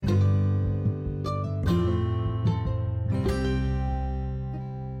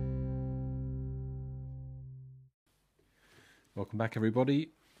Welcome back, everybody.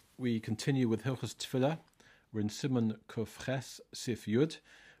 We continue with Hilchos Tefillah. We're in Siman Kuf Ches Sif Yud.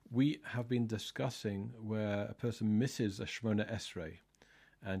 We have been discussing where a person misses a Shemona Esrei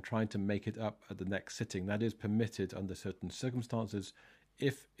and trying to make it up at the next sitting. That is permitted under certain circumstances.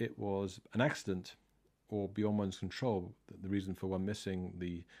 If it was an accident or beyond one's control, the reason for one missing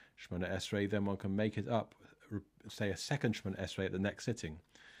the Shemona Esrei, then one can make it up, say a second Shemona Esrei at the next sitting.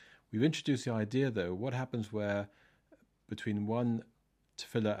 We've introduced the idea, though, what happens where between one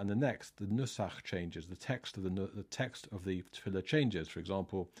tefillah and the next, the nusach changes, the text of the tefillah changes. For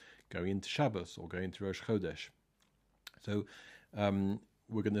example, going into Shabbos or going into Rosh Chodesh. So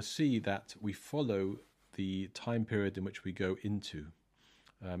we're going to see that we follow the time period in which we go into,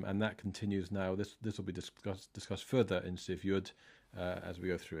 and that continues now. This will be discussed further in Sif Yud as we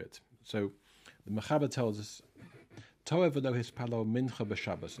go through it. So the Mechaber tells us, Toev v'lo hispalo mincha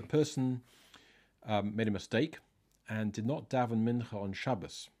b'Shabbos. A person made a mistake and did not daven mincha on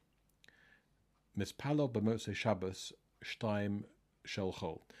Shabbos. Mispalo b'motzei Shabbos shtaim shel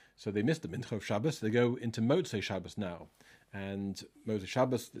chol. So they missed the mincha of Shabbos. They go into motzei Shabbos now, and motzei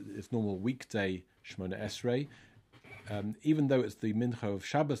Shabbos is normal weekday Shemona Esrei. Even though it's the mincha of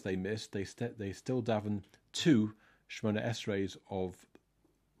Shabbos they missed, they still daven two Shemona Esreis of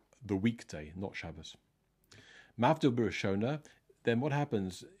the weekday, not Shabbos. Mavdil b'Rishona. Then what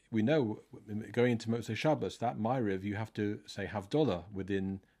happens? We know going into Motzei Shabbos, that Ma'ariv, you have to say Havdolah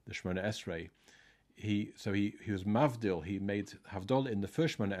within the Shemona Esrei. He was Mavdil. He made Havdolah in the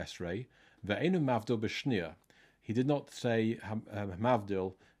first Shemona Esrei. Ve'enu Mavdil b'Shnia. He did not say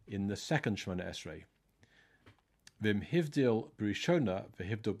Mavdil in the second Shemona Esrei. V'im Hivdil b'Rishona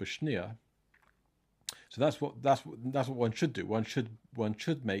ve'Hivdil b'Shnia. So that's what one should do. One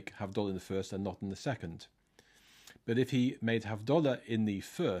should make Havdolah in the first and not in the second. But if he made Havdolah in the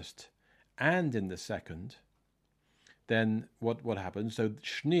first and in the second, then what happens? So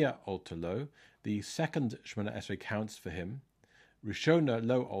Shnia Oltolo, the second Shemona Esrei counts for him. Rishona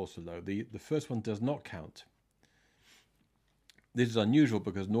Lo also lo, the first one does not count. This is unusual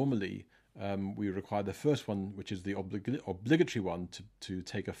because normally we require the first one, which is the obligatory one, to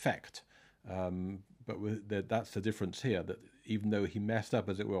take effect. But that's the difference here, that even though he messed up,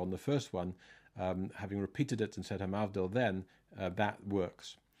 as it were, on the first one, having repeated it and said Hamavdil, then that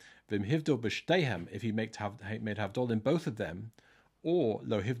works. Vim hivdil b'shteihem, if he made Havdol in both of them, or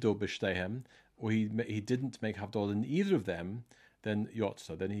lo hivdil b'shteihem, or he didn't make Havdol in either of them, then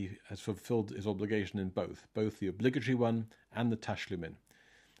yotza, then he has fulfilled his obligation in both the obligatory one and the tashlumin.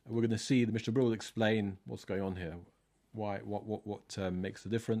 And we're going to see the Mishnah Berurah will explain what's going on here, why what makes the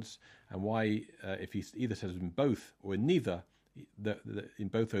difference, and why if he either says in both or in neither, in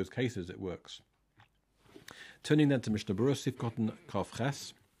both those cases it works. Turning then to Mishnah Berurah, Sifkoten Kaf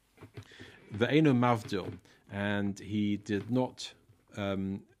Ches, Ve'enu Mavdil, and he did not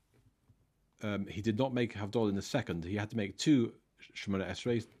make Havdol in the second. He had to make two Shemona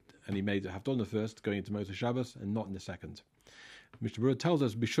Esrei, and he made Havdol in the first, going into Motzei Shabbos, and not in the second. Mishnah Berurah tells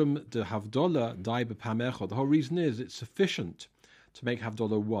us, Bishum de Havdolah dai b'pam echad. The whole reason is it's sufficient to make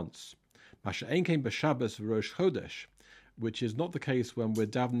Havdolah once. Masha ein kein b'Shabbos v'Rosh Chodesh, which is not the case when we're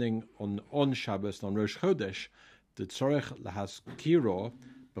davening on Shabbos and on Rosh Chodesh. The tzorech lahaskiro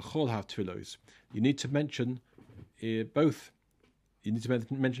b'chol ha'tfilos. You need to mention both. You need to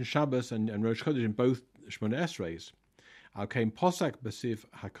mention Shabbos and Rosh Chodesh in both Shemona Esreis. Al kain posak b'sif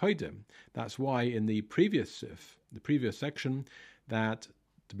hakodim. That's why in the previous sif, the previous section, that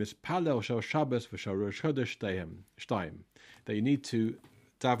the mispalel shel Shabbos v'shel Rosh Chodesh shtayim, that you need to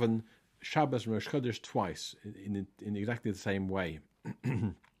daven Shabbos and Rosh Chodesh twice in exactly the same way.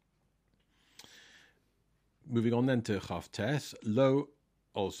 Moving on then to Chavtes, Lo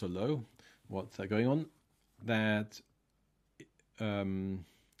also Lo. What's that going on? That in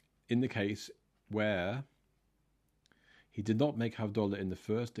the case where he did not make Havdolah in the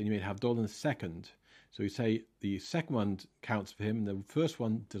first and he made Havdolah in the second, so you say the second one counts for him and the first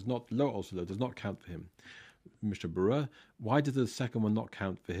one does not, Lo also Lo, does not count for him. Mishnah Berurah, why did the second one not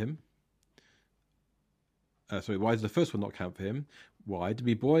count for him? Why does the first one not count for him? Why? To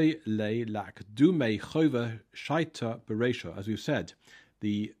be boy le lak dume chova shaita beresha. As we've said,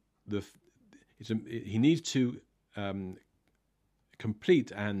 he needs to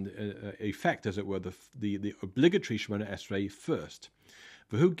complete and effect, as it were, the obligatory Shemona Esrei first.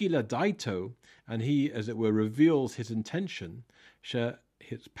 V'hu gila daito, and he, as it were, reveals his intention. She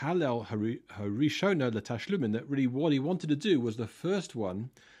his palel harishona letashlumin, that really what he wanted to do was the first one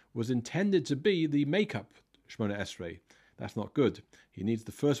was intended to be the makeup Shemona Esrei. That's not good. He needs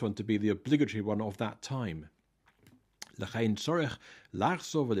the first one to be the obligatory one of that time. L'chein tzorech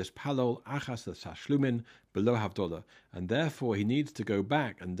lachzor v'lispalol achas l'tashlumin below havdolah, and therefore he needs to go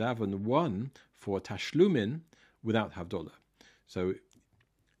back and daven one for tashlumin without havdolah. So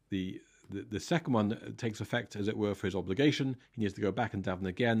the second one takes effect, as it were, for his obligation. He needs to go back and daven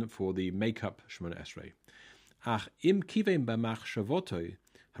again for the make-up Shemona Esrei. Ach im kivein b'machshavotoi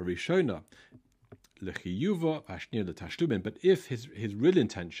harishona lechiyuva v'ashniya l'tashlumin. But if his real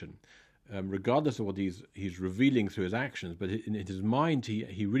intention, regardless of what he's revealing through his actions, but in his mind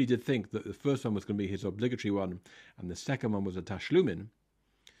he really did think that the first one was going to be his obligatory one, and the second one was a tashlumin.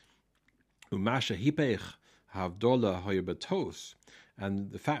 Umasha hipech havdolah hoyabatos.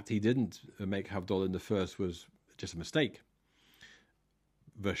 And the fact he didn't make havdolah in the first was just a mistake.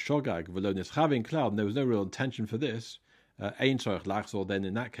 V'shogag v'lo nischavin klal, and there was no real intention for this. Ein tzorech lachzor, then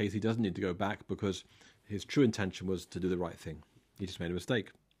in that case he doesn't need to go back because his true intention was to do the right thing. He just made a mistake.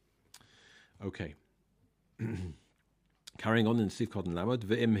 Okay. Carrying on in Sif Kod and Lamed,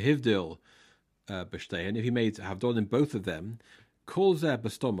 v'im hivdil b'shteihen, if he made havdolah in both of them, kol zeh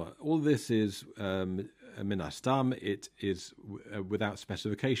b'stoma. All this is minastam, it is without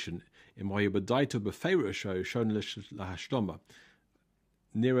specification.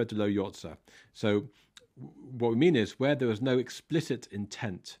 Nearer to lo yotza. So what we mean is where there was no explicit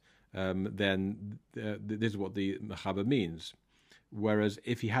intent, then this is what the Mechaber means. Whereas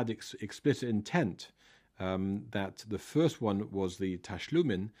if he had explicit intent that the first one was the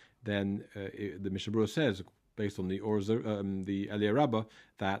tashlumin, then the Mishnah Berurah says, based on the Eliyah Rabbah,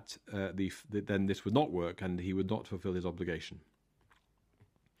 that then this would not work and he would not fulfill his obligation.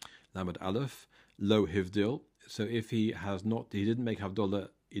 Lamed Aleph, lo hivdil. So if he didn't make havdolah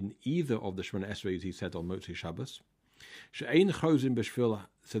in either of the Shemona Esrei he said on Motzei Shabbos, she'ein chozrin b'shvil.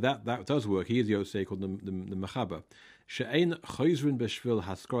 So that does work. He is Yosei called the Mechaber. She'ein chozrin b'shvil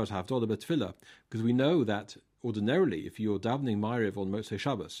haskaras havdolah b'tfilah, because we know that ordinarily, if you're davening Ma'ariv on Motzei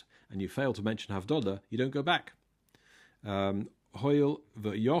Shabbos and you fail to mention havdolah, you don't go back. Hoil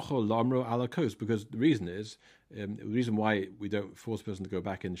v'yochol lamro alakos, because the reason is the reason why we don't force a person to go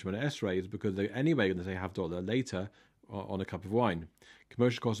back in Shemona Esrei is because they're anyway going to say havdolah later on a cup of wine.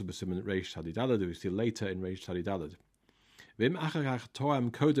 K'mosh kosev b'siman reish tzadi daled, we see later in reish tzadi daled. V'im achakach toam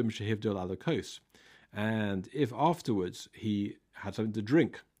kodem shehivdol alakos, and if afterwards he had something to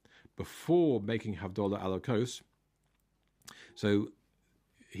drink before making havdolah alakos, so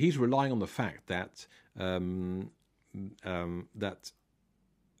he's relying on the fact that that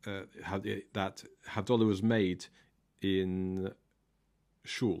havdolah was made in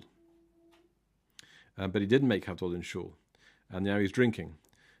shul, but he didn't make havdolah in shul, and now he's drinking.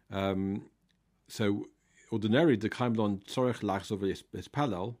 So ordinarily, the kaimlon tzorech lachzor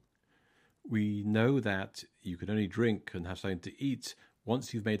v'yispalel, we know that you can only drink and have something to eat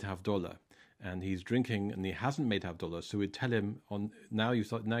once you've made havdolah, and he's drinking and he hasn't made havdolah. So we tell him now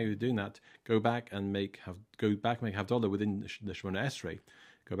you're doing that. Go back and make havdolah within the Shemona Esrei.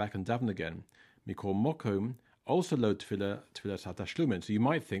 Go back and daven again. Mikol mokom also lo tefillah hatashlumin. So you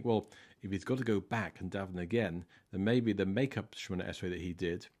might think, well, if he's got to go back and daven again, then maybe the makeup Shemona Esrei that he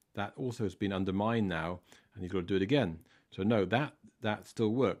did, that also has been undermined now, and he's got to do it again. So no, that still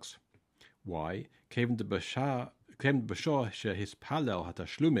works. Why? Because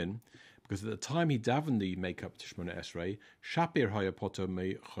at the time he davened the makeup to Shemona Esrei, Shapir hayapoto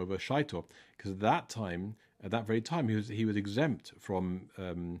me chova shaito. Because at that very time, he was exempt from.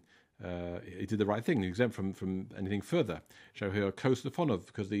 He did the right thing. He was exempt from anything further. Because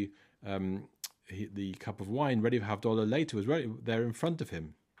the cup of wine ready for havdolah later was right there in front of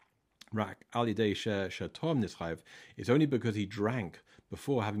him. It's only because he drank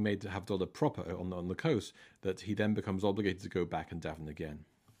before having made havdolah proper on the coast that he then becomes obligated to go back and daven again.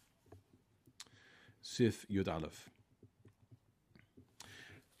 Sif Yud Aleph.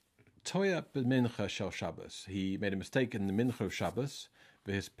 Toya b'mincha shel Shabbos. He made a mistake in the mincha of Shabbos.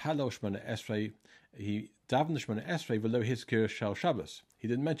 V'his palo Shemona Esrei. He davened the Shemona Esrei v'lo hizkir shel Shabbos. He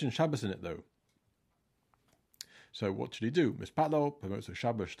didn't mention Shabbos in it though. So what should he do? Mispalo b'motzei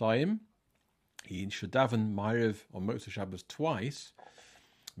Shabbos shtayim. He should daven Ma'ariv on Motzei Shabbos twice.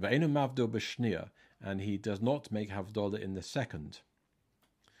 Ve'enu mavdo b'shniya, and he does not make havdolah in the second.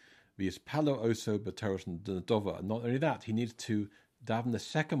 V'yispalo oso b'toros nedova. Not only that, he needs to daven the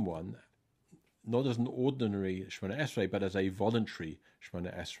second one, not as an ordinary Shemona Esrei, but as a voluntary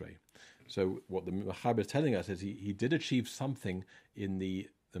Shemona Esrei. So what the Mechaber is telling us is he did achieve something in the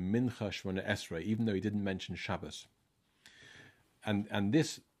Mincha Shemona Esrei, even though he didn't mention Shabbos. And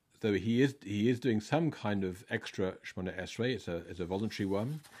this, though he is doing some kind of extra Shemona Esrei, it's a voluntary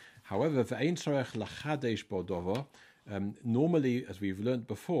one. However, v'ein tzorech lachadesh bo dover, Normally, as we've learnt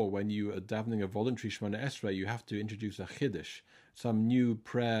before, when you are davening a voluntary Shemona Esrei, you have to introduce a chiddush, some new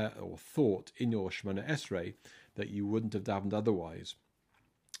prayer or thought in your Shemona Esrei that you wouldn't have davened otherwise.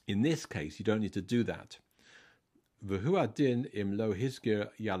 In this case, you don't need to do that. V'hu adin im lo hizgir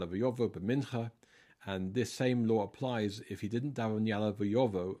yala v'yovo b'mincha, and this same law applies if he didn't daven yala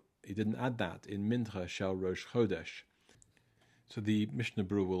v'yovo, he didn't add that in mincha shel rosh chodesh. So the Mishnah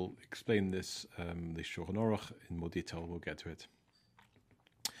Berurah will explain this, the Shulchan Aruch, in more detail. We'll get to it.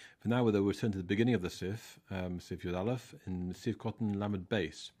 For now, we'll return to the beginning of the Sif, Sif Yud Aleph, in Sif Cotton Lamed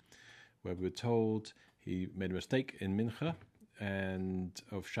Beis, where we were told he made a mistake in Mincha and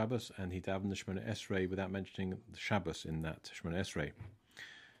of Shabbos, and he davened the Shemona Esrei without mentioning the Shabbos in that Shemona Esrei.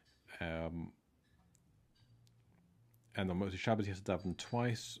 And on Moshe Shabbos, he has to daven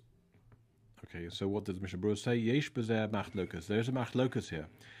twice. Okay, so what does Mishnah Berurah say? Yesh b'zeh machlokas. There's a machlokas here.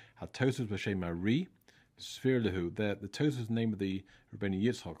 HaTosfos b'shem Ari, Sfir lehu. The Tosfos name of the Rebbeinu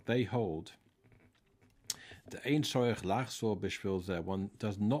Yitzchak. They hold the ein sorech lachzor b'shvil zeh. One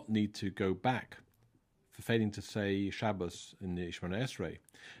does not need to go back for failing to say Shabbos in the Shemona Esrei.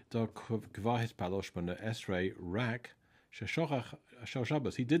 Da kvar hispalo Shemona Esrei rak sheshochach shel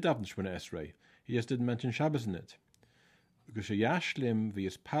Shabbos. He did daven Shemona Esrei. He just didn't mention Shabbos in it. Yashlim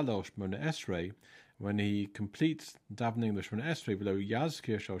v'yispalo Shemona Esrei, when he completes davening the Shemona Esrei below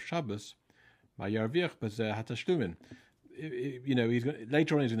Yazkir Shel Shabbos, ma'yarviach b'zeh hatashlumin. You know,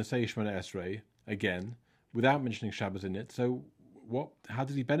 later on he's going to say Shemona Esrei again without mentioning Shabbos in it. So, how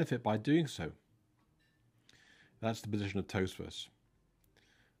does he benefit by doing so? That's the position of Tosfos.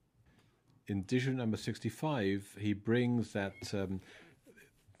 In Dishon number 65, he brings that.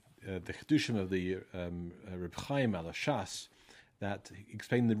 The Chedushim of the Reb Chaim al Shas that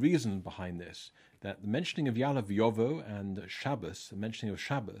explain the reason behind this, that the mentioning of Yalav Yovo and Shabbos, the mentioning of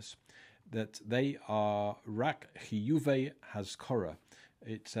Shabbos, that they are rak chiyuve hazkora.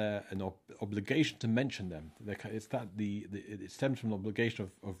 It's an obligation to mention them. It's that it stems from an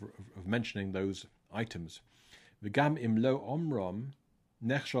obligation of mentioning those items. V'gam im lo omrom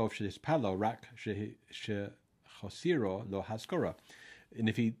nechshov sheispalo rak shechosiro lo hazkora. And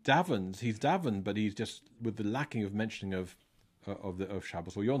if he davens, he's davened, but he's just with the lacking of mentioning of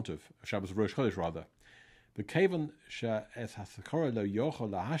Shabbos or Yontiv, of Shabbos of Rosh Chodesh rather. The kavan she'es hasakora lo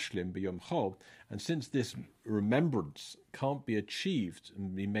yochol lahashlim b'yom chol, and since this remembrance can't be achieved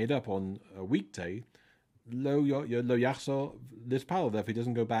and be made up on a weekday, lo yachzor lispal. Therefore, he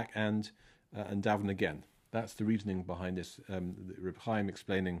doesn't go back and daven again. That's the reasoning behind this. Reb Chaim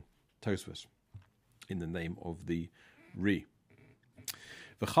explaining Tosfos in the name of the Ri.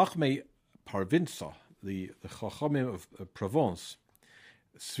 The Chachmei Parvinsa, the Chachamim of Provence,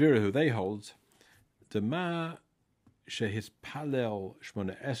 Sfira, who they hold, the Ma shehis palel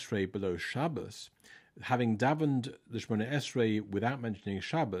Shemona Esrei below Shabbos, having davened the Shemona Esrei without mentioning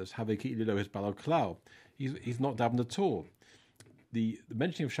Shabbos, have a below his balal klau. He's not davened at all. The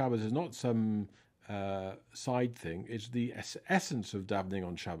mentioning of Shabbos is not some side thing; it's the essence of davening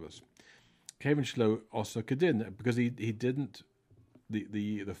on Shabbos. Kevin Shlo also kedin, because he didn't.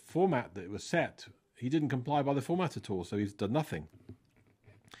 The format that was set, he didn't comply by the format at all, so he's done nothing.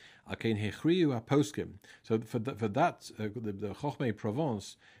 So for that, the Chochmei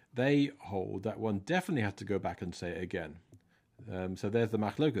Provence, they hold that one definitely has to go back and say it again. So there's the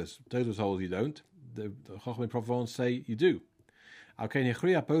machlokas. Tosfos holds you don't. The Chochmei Provence say you do. The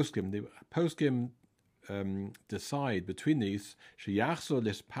poskim decide between these.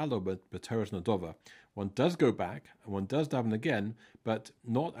 One does go back and one does daven again, but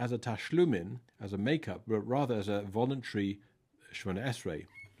not as a tashlumin, as a makeup, but rather as a voluntary Shemona Esrei.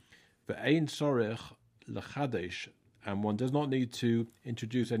 Ve'ein sorech lechadesh, and one does not need to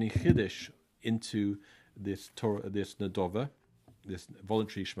introduce any chiddush into this Torah, this nadova, this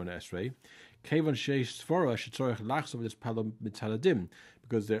voluntary Shemona Esrei. Kevon sheish svora shetzorech lachzor this palom mitaladim,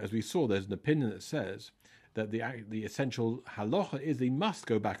 because there, as we saw, there's an opinion that says that the essential halacha is they must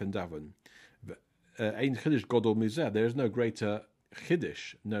go back and daven. Ein chiddush godol mizeh. There is no greater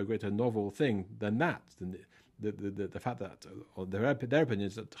chiddush, no greater novel thing than that. Than the fact that their opinion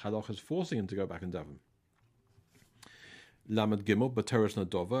is that halacha is forcing him to go back and daven. Lamed Gimel, B'Toras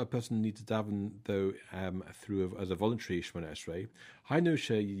Nadova, a person needs to daven though through as a voluntary Shemona Esrei. Hainu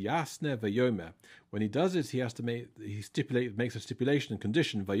sheyasne v'yomer. When he does this, he has to makes a stipulation and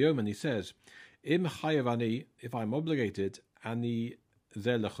condition v'yomer, and he says, Im chayav ani, if I'm obligated, ani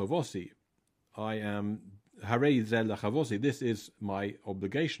ze lechavosi, I am harei ze lechavosi. This is my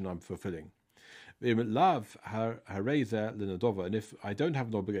obligation I'm fulfilling. Im lav harei ze lenadova, and if I don't have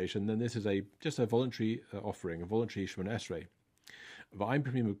an obligation, then this is just a voluntary offering, a voluntary Shemona Esrei. V'aim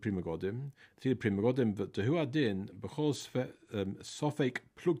prima godim, three prima godim, but to who adin b'chol sofek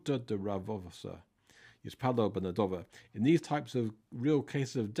plukta de ravosa. Yispalo benadova. In these types of real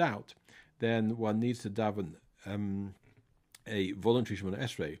cases of doubt, then one needs to daven a voluntary Shemona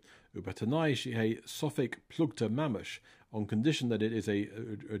Esrei. Ubatanai shehei sofek plukta mamash, on condition that it is a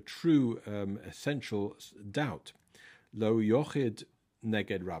true essential doubt. Lo yochid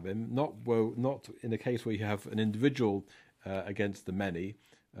neged rabim, not in a case where you have an individual against the many,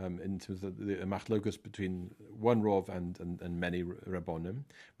 in terms of the machlokus between one rov and many rabbonim.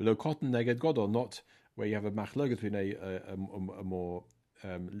 Lo cotton neged godol, not where you have a machlokus between a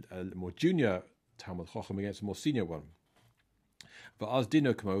more junior Talmud Chacham against a more senior one. But as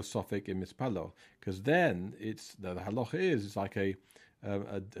dino kamo sofik in mispalo, because then it's the halacha is it's like a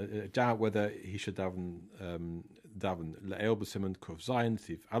doubt whether he should daven le'el b'simon kuf zayin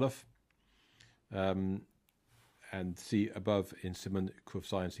sif aleph, and see above in simon kuf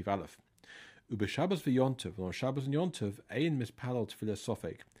zayin sif aleph. Ube Shabbos v'yontiv, on Shabbos and Yontiv ein mispalo tefillah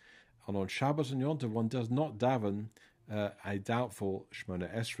sofik, and on Shabbos and Yontiv one does not daven a doubtful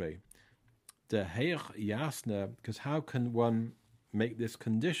Shemona Esrei. The heich yasna, because how can one make this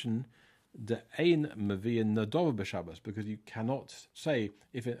condition the ein mevi'in nadova b'Shabbos, because you cannot say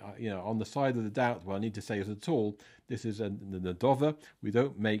if it on the side of the doubt. Well, I need to say is at all. This is the nadova. We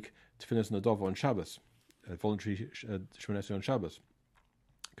don't make tefillas nadova on Shabbos, voluntary Shemona Esrei on Shabbos,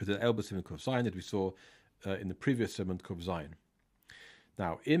 because the elbus simon kuf zayin that we saw in the previous simon kuf zayin.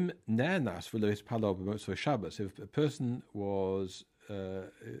 Now, im ne'nas v'lo hispalo b'motzei Shabbos, if a person was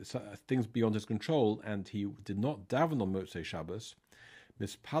things beyond his control and he did not daven on Motzei Shabbos,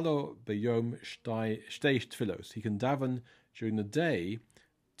 mispalo b'yom shtei tfilos, he can daven during the day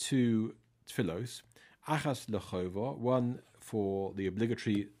 2 tfilos, achas lechova, one for the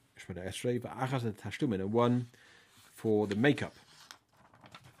obligatory Shemona Esrei, achas l'tashlumin, and one for the makeup.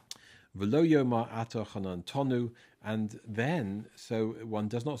 V'lo yoma ato chanan tonu, and then so one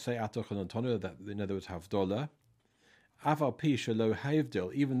does not say ato chanan tonu, that in other words havdolah. Aval pi shelo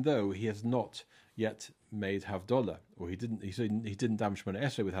havdil, even though he has not yet made havdolah, or he didn't daven Shemona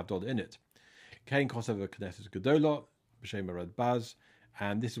Esrei with havdolah in it. Kain kosev knesses gedolah b'shem Radbaz,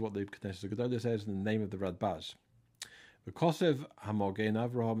 and this is what the Knesset Gedolah says in the name of the Radbaz. The kosev hamogen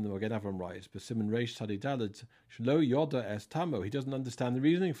Avraham, and the Mogen Avraham writes, b'simin reish tzadi daled shelo yoda es tamo. He doesn't understand the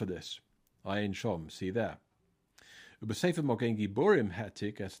reasoning for this. Ayin shom, see there. Ubesefer Mogen Giburim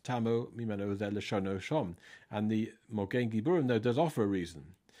hetik es tamo mimano ze leshono shom, and the Mogen Giburim though does offer a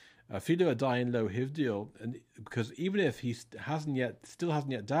reason. Filu adayin lo hivdil, and because even if he hasn't yet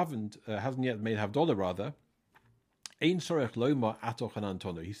davened, hasn't yet made havdolah rather, ein sorech loma ato chanan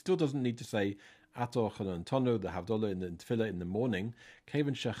tonu. He still doesn't need to say ato chanan tonu, the havdolah in the tefillah in the morning,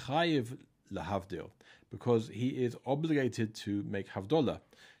 kevan shechayiv lahavdil, because he is obligated to make havdolah.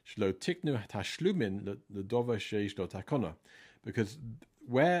 Shlo tiknu tashlumin l'dova sheish lo takona, because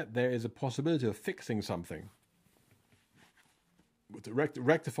where there is a possibility of fixing something,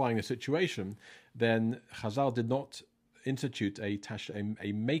 rectifying a situation, then Chazal did not institute a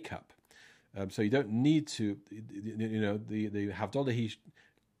makeup. So you don't need to, the havdolah he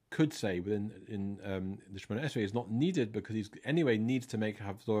could say in the Shemona Esrei is not needed, because he anyway needs to make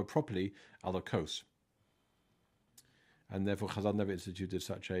havdolah properly ala kos. And therefore Chazal never instituted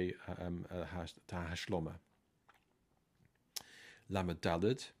such a hashloma. Lamed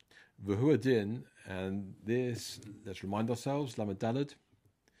Daled, v'hu adin, and this, let's remind ourselves, Lamed Daled,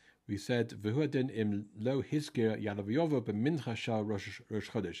 we said, v'hu adin im lo hizkir yalav b'mincha shal Rosh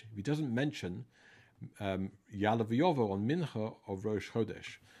Chodesh. If he doesn't mention yalav on mincha of Rosh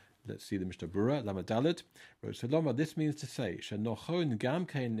Chodesh. Let's see the Mishnah Berurah, Lamed Daled. Saloma, this means to say, shenochon gam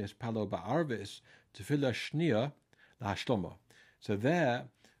kein es palo ba'arvis tefillah shnia lahashloma. So there,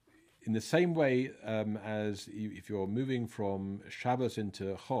 in the same way as if you're moving from Shabbos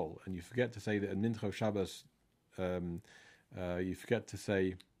into Chol, and you forget to say that in Mincha of Shabbos, you forget to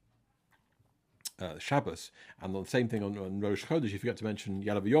say Shabbos, and the same thing on Rosh Chodesh, you forget to mention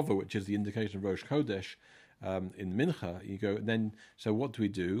Yalav Yova, which is the indication of Rosh Chodesh in Mincha. You go, and then, so what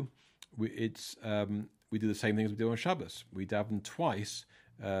do? We do the same thing as we do on Shabbos. We daven twice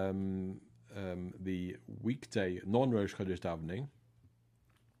the weekday non-Rosh Chodesh davening,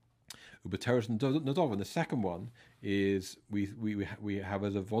 Ubeteres Nadov, and the second one is we have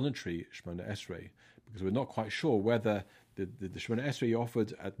as a voluntary Shemona Esrei, because we're not quite sure whether the Shemona Esrei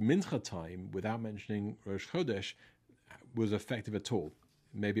offered at Mincha time without mentioning Rosh Chodesh was effective at all.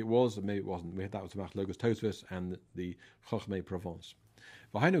 Maybe it was, or maybe it wasn't. That was the Machlokes Tosfos and the Chochmei Provence.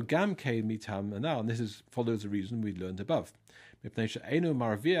 V'hainu gam kein mitam, and now, and this follows the reason we learned above.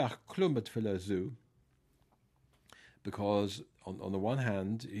 Because on the one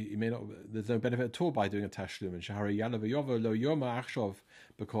hand, he may not. There's no benefit at all by doing a tashlum and shahari yalav v'yova lo yoma achshov,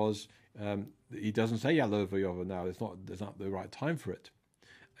 because he doesn't say yalav v'yova now. There's not the right time for it.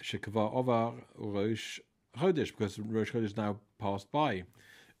 Shekava ovar rosh chodesh, because rosh chodesh now passed by.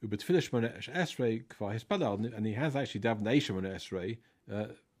 Ubetfilish shmona esrei kvar hispalal, and he has actually davened Eisha shmona esrei,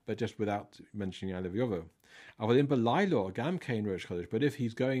 but just without mentioning yalav v'yova. But if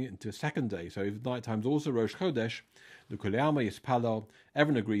he's going into a second day, so if night time's also Rosh Chodesh,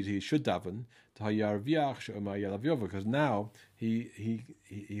 everyone agrees he should daven, because now he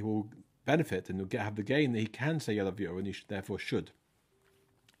will benefit and will have the gain that he can say Yelav Yov, and he therefore should.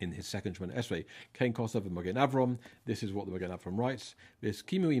 In his second Shemona Esrei, Kain Kosov and Magen Avram, this is what the Magen Avram writes. This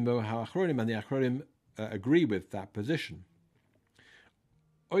Kimu Imo HaAchronim, and the Achronim agree with that position.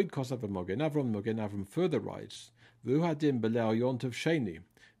 Oid Kosav and Magen Avram further writes, V'uhadim beleo Yontov Sheni.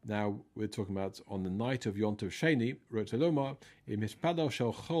 Now we're talking about on the night of Yontov Sheni, Roteloma, im hispado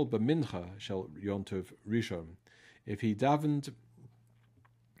shel chol b'mincha shel Yontov Rishon. If he davened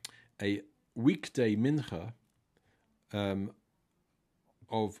a weekday mincha on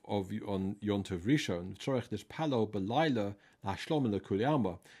Yontov Rishon, tzorech this palo b'layla l'hashlom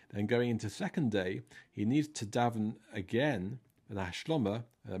l'kuliama, then going into second day, he needs to daven again an hashloma,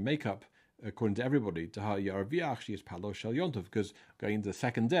 makeup, according to everybody, to ha yarviach is palo shel yontov, because going into the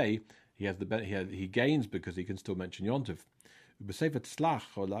second day, he gains because he can still mention yontov. Ubesefet slach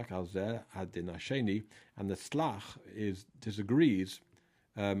cholak al zeh adin hasheni, and the slach disagrees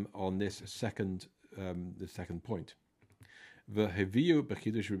on this second point. V'heviu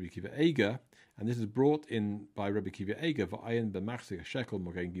b'chidush Rabbi Kiva Eiger, and this is brought in by Rabbi Kiva Eiger, v'ayin b'machzik shekel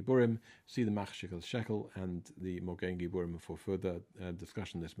Mogen Giburim. See the machzik shekel and the Mogen Giburim for further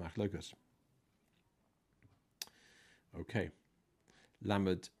discussion of this machlokas. Okay,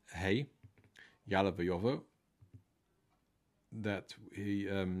 Lamed Hey Yalav v'yovo. That he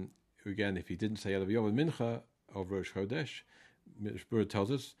again, if he didn't say Yalav v'yovo mincha of Rosh Chodesh, Mishpura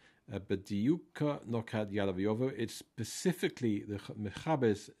tells us. But diuka nokat yalav v'yovo, it's specifically the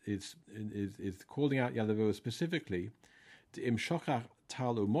Mechabes is calling out yalav v'yovo specifically to imshokach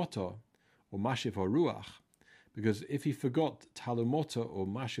talumota or mashiv ruach, because if he forgot talumota or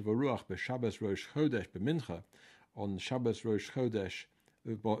mashiv ruach b'Shabbos Rosh Chodesh b'mincha on Shabbos Rosh Chodesh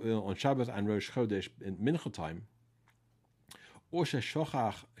on Shabbos and Rosh Chodesh in mincha time, or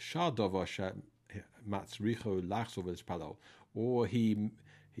sheshokach shadova shematzricho lachsov v'espalo, or he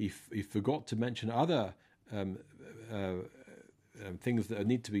forgot to mention other things that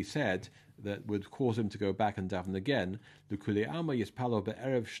need to be said that would cause him to go back and daven again. Then,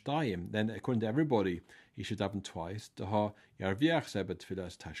 according to everybody, he should daven twice.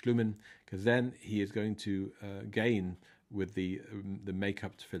 Because then he is going to gain with the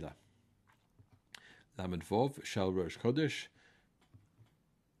make-up tefillah. Lamed Vov Shal Rosh Chodesh.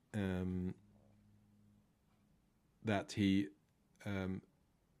 That he.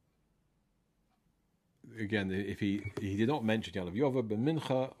 Again, if he did not mention Yalav Yova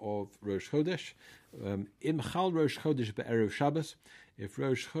b'mincha of Rosh Chodesh, im chal Rosh Chodesh be'erev Shabbos, if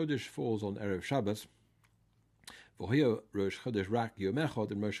Rosh Chodesh falls on erev Shabbos, v'hoyo Rosh Chodesh rak yom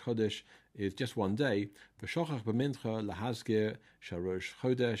echad, and Rosh Chodesh is just one day, v'shochach b'mincha lahazgir shal Rosh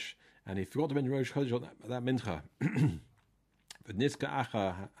Chodesh, and he forgot to mention Rosh Chodesh on that mincha. V'nizka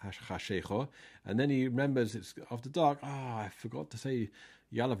acha hashecho, and then he remembers it's after dark. I forgot to say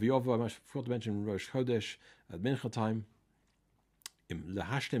Yalav V'yovo. I forgot to mention Rosh Chodesh at mincha time. Im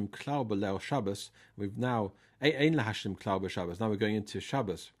lahashlim klau b'leil Shabbos. We've now ein lahashlim klau b'Shabbos. Now we're going into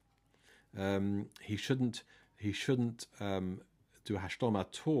Shabbos. He shouldn't do hashtom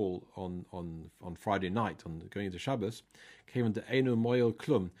at all on Friday night on going into Shabbos. Came into enu moil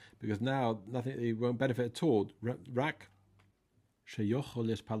klum, because now nothing. He won't benefit at all. Rak sheyochol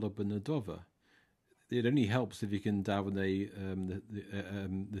espalo b'nedova. It only helps if you can daven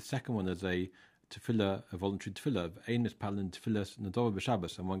the second one as a tefillah, a voluntary tefillah. Ein mispalin tefillas nadova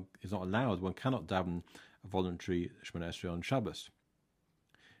b'Shabbos, and one is not allowed. One cannot daven a voluntary Shemona Esrei on Shabbos.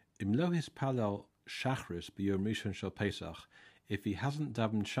 Im lo hispalal shachris b'yom rishon shel Pesach. If he hasn't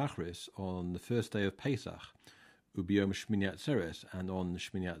davened shachris on the first day of Pesach, ubiyom Shmini Atzeres, and on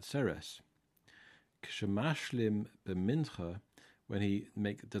Shmini Atzeres, k'shemashlim b'mincha, when he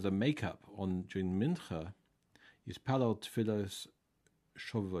does a makeup on during mincha, is palal tefillos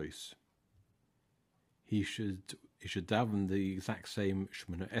shovos. He should daven the exact same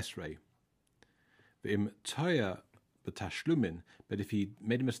Shemona Esrei. V'im toya b'tashlumin, but if he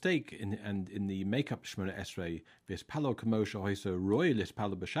made a mistake in the makeup Shemona Esrei, v'is palal kamosha hoiso roylis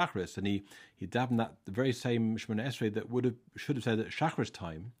palal b'shachris, and he davened that the very same Shemona Esrei that should have said at shachris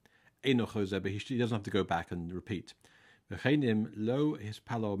time, eino chozeh, but he doesn't have to go back and repeat. V'chenim lo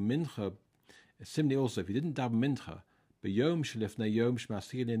hispalo mincha. Similarly, also, if he didn't daven mincha, b'yom shelifnei yom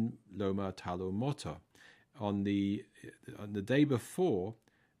shmasilin loma talo mota, on the day before,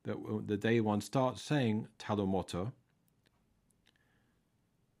 the day one starts saying talo mota,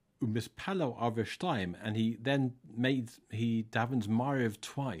 umispalo avishtaim, and he davens mariv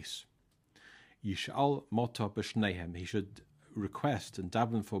twice. Yishal motor b'shnehem. He should request and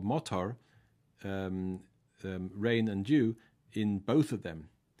daven for motor, rain and dew, in both of them.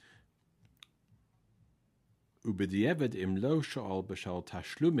 Ubedievad im lo sha'al b'shal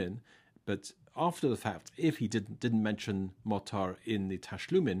tashlumin. But after the fact, if he didn't mention motar in the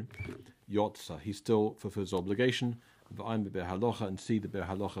tashlumin, yotza, he still fulfills the obligation. V'ayim b'halacha, and see the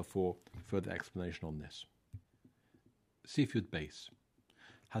b'halacha for further explanation on this. Sifyud base.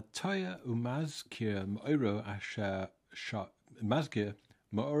 Hataya umazkir ma'ora asher mazkir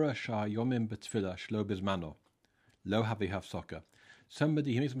ma'ora sha yomim b'tfila shlo bizmano lo havi hafsaka.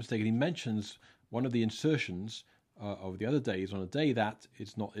 Somebody, he makes a mistake and he mentions one of the insertions of the other days on a day that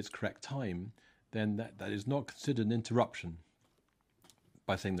it's not its correct time, then that is not considered an interruption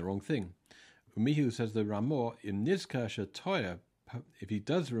by saying the wrong thing. Umihu says the Ramor in Nizka Shatoya, if he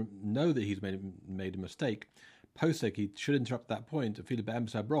does know that he's made a mistake, posek, he should interrupt that point of fila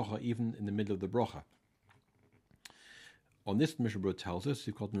be'emsa brocha, even in the middle of the brocha. On this, Mishnah Berurah tells us,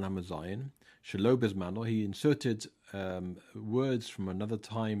 he called Lamed Zayin, Shelo Bizmano, he inserted words from another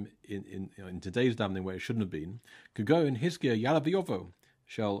time in today's davening where it shouldn't have been. Could go in Hizkiah Yalav Yovo,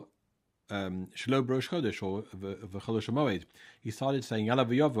 Shelo Rosh Chodesh, or V'cholosh HaMoed. He started saying Yalav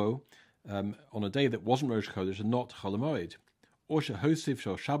Yovo on a day that wasn't Rosh Chodesh and not Chol HaMoed. Or Shehosif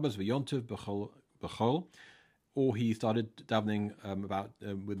Shel Shabbos V'yontiv B'chol, or he started davening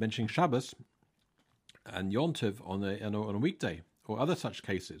with mentioning Shabbos and Yontiv on a weekday, or other such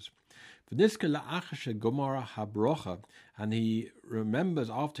cases. And he remembers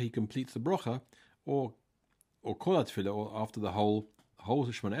after he completes the brocha, or kol tefillah, or after the whole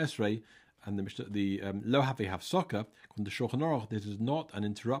Shemona Esrei, and the lo havi hafsaka, from the Shulchan Aruch, this is not an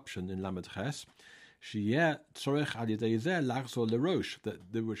interruption in Lamed Ches. Sheyeh tzorech al yedei zeh lachzor lerosh, that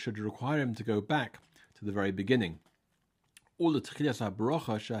should require him to go back to the very beginning, or the tchilas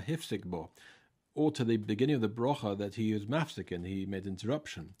habrocha shehifsik bo, or to the beginning of the brocha that he is mafsik in, he made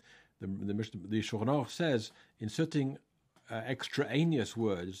interruption. The Shulchan Aruch says inserting extraneous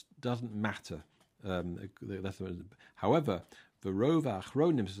words doesn't matter. However, the rov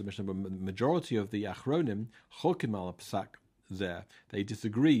achronim, says the Mishnah, the majority of the achronim cholkim al psak there, they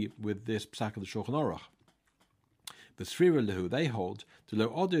disagree with this psak of the Shulchan Aruch. The Srira lehu, they hold to lo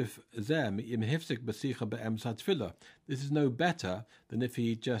odif zem im hifsik b'sicha be'emsa tefillah. This is no better than if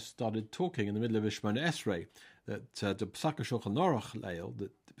he just started talking in the middle of a Shemona Esrei. That the psak of Shulchan Aruch leil,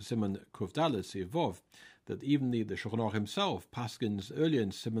 that Simon Kuf Daled Sivov, that even the Shulchan Aruch himself paskins earlier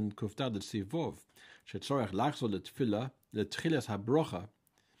in Simon Kuf Daled Sivov, shetzorech lachzor letefillah letchilas habrocha,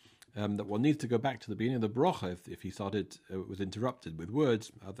 that one needs to go back to the beginning of the brocha if he started was interrupted with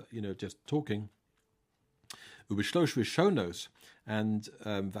words, just talking. Ubishlosh rishonos, and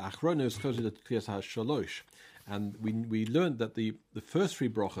v'achronos chozid letchilas hashalosh. And we learned that the first three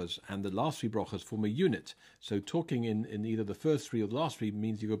brochas and the last three brochas form a unit. So talking in either the first three or the last three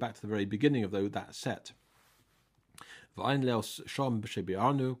means you go back to the very beginning of that set.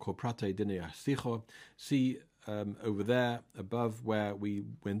 See over there above where we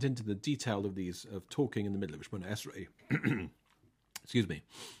went into the detail of talking in the middle of Shemona Esrei. Excuse me.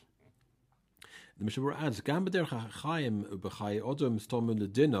 The Mishnah Berurah adds, Gam b'derech ha'chaim u'b'chai odom stomu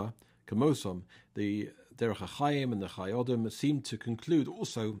l'dina kamosom. The Derech HaChaim and the Chai Odom seem to conclude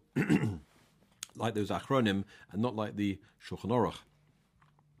also like those Achronim and not like the Shulchan Aruch,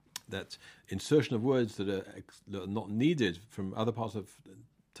 that insertion of words that are not needed from other parts of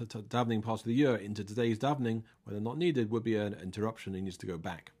davening parts of the year into today's davening, when they're not needed, would be an interruption. He needs to go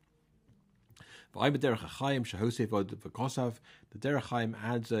back. The Derech HaChaim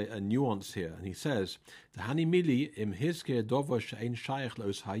adds a nuance here, and he says, "Tahani mili im hizkir dovo she'ein shayach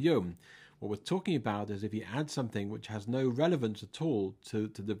los hayom." What we're talking about is if he adds something which has no relevance at all to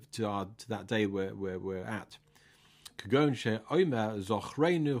that day where we're at. He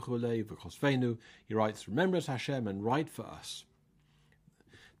writes, "Remember us, Hashem, and write for us."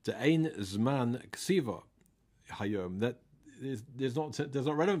 De'ein zman ksiva hayom, that there's not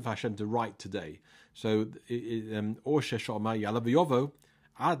relevant for Hashem to write today. So or sheshama yalav yovo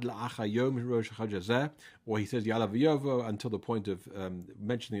ad la'acha yom rosh chodesh, or he says yalav yovo until the point of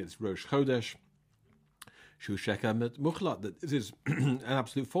mentioning it's Rosh Chodesh. Shu shekem muchlat, that this is an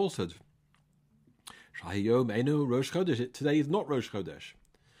absolute falsehood. Shahiyom enu Rosh Chodesh. Today is not Rosh Chodesh.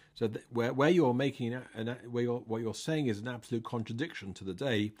 So where you're making what you're saying is an absolute contradiction to the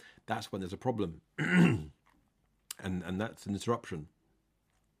day, that's when there's a problem, and that's an interruption.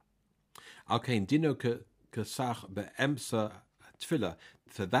 Alkein dino kesach be'emsa tefillah.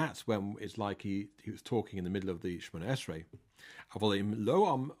 So that's when it's like he was talking in the middle of the Shemona Esrei. Avolim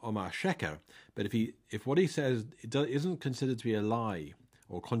lo omar sheker. But if what he says isn't considered to be a lie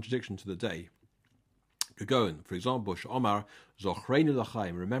or contradiction to the day, Gagon, for example, Omar zochreinu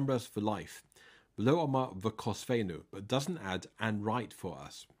l'chaim, remember us for life. Lo omar v'kosfeinu, but doesn't add and write for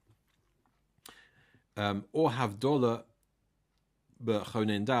us. Or havdola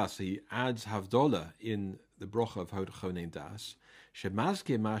b'chonein das, he adds havdola in the brocha of chonein das.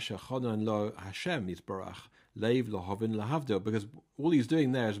 Shemazke masha chonan lo Hashem yisbarach leiv lohovin lahavdil, because all he's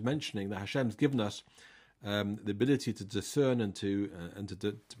doing there is mentioning that Hashem's given us the ability to discern and to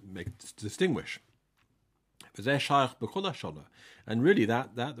distinguish. And really that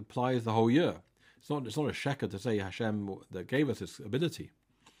applies the whole year. It's not a sheker to say Hashem that gave us this ability.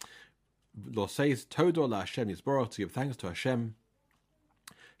 Lo says Todor la Hashem Yisborach, to give thanks to Hashem.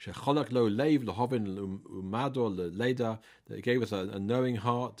 Shecholak lo leiv lohovin umador leda, that he gave us a knowing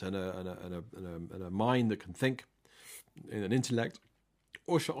heart and a mind that can think, in an intellect.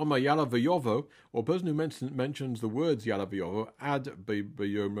 Or she'omar yala v'yovo, or a person who mentions the words yala v'yovo, add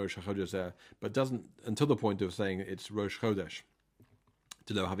b'yom Rosh Chodesh, but doesn't until the point of saying it's Rosh Chodesh.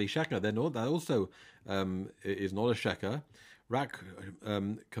 To lo havi sheker, then that also is not a sheker. Rak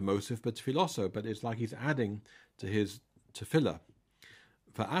kamosif but tefilloso, but it's like he's adding to his tefillah.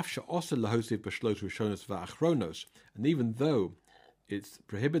 Va'af she'osa lahosif b'shlos rishonos va'achronos, and even though it's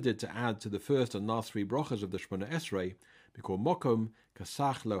prohibited to add to the first and last three brachas of the Shemona Esrei, because mokom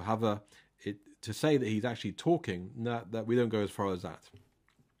kasach lo hava, to say that he's actually talking, that we don't go as far as that.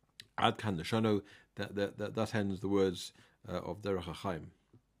 Ad kan l'shono, that thus ends the words of Derech HaChaim.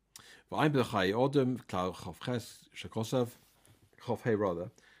 V'ayim b'chai odom klar chavches shekosav chavhei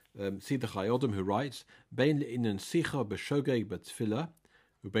rather. See the Chai Odom who writes bein le'inun sicha b'shogeg b'tfila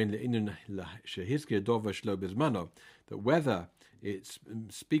ubein le'inun shehizkir dovash lo bizmano, that whether it's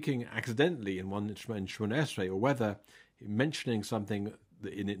speaking accidentally in Shemona Esrei, or whether mentioning something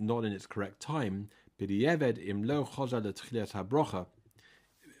not in its correct time, im lo habrocha,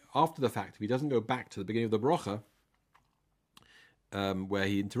 after the fact, if he doesn't go back to the beginning of the brocha, where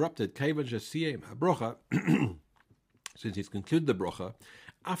he interrupted, habrocha, since he's concluded the brocha,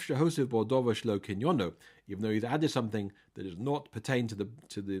 even though he's added something that does not pertain to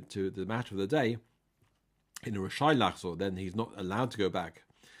the matter of the day, in a Rashai Lachzor, then he's not allowed to go back.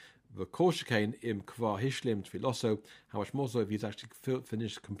 How much more so if he's actually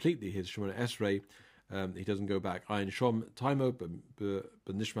finished completely his Shemona Esrei, he doesn't go back. Ayin Shom Taimo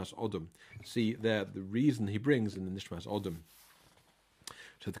Nishmas Odom. See there the reason he brings in the Nishmas Odom.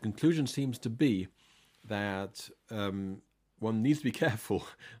 So the conclusion seems to be that one needs to be careful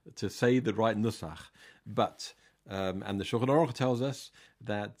to say the right nusach, but and the Shulchan Aruch tells us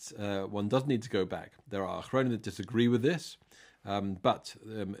that one does need to go back. There are Achronim that disagree with this, but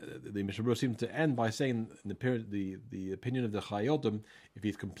the Mishnah Berurah seems to end by saying the opinion of the Chai Odom, if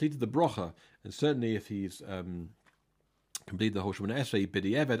he's completed the brocha, and certainly if he's completed the whole Shemona Esrei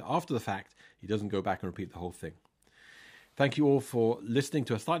b'di'eved after the fact, he doesn't go back and repeat the whole thing. Thank you all for listening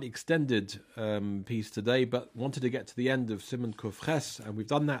to a slightly extended piece today, but wanted to get to the end of Siman Kuf Ches, and we've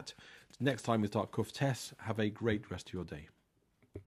done that. Next time we start Kuf Tes. Have a great rest of your day.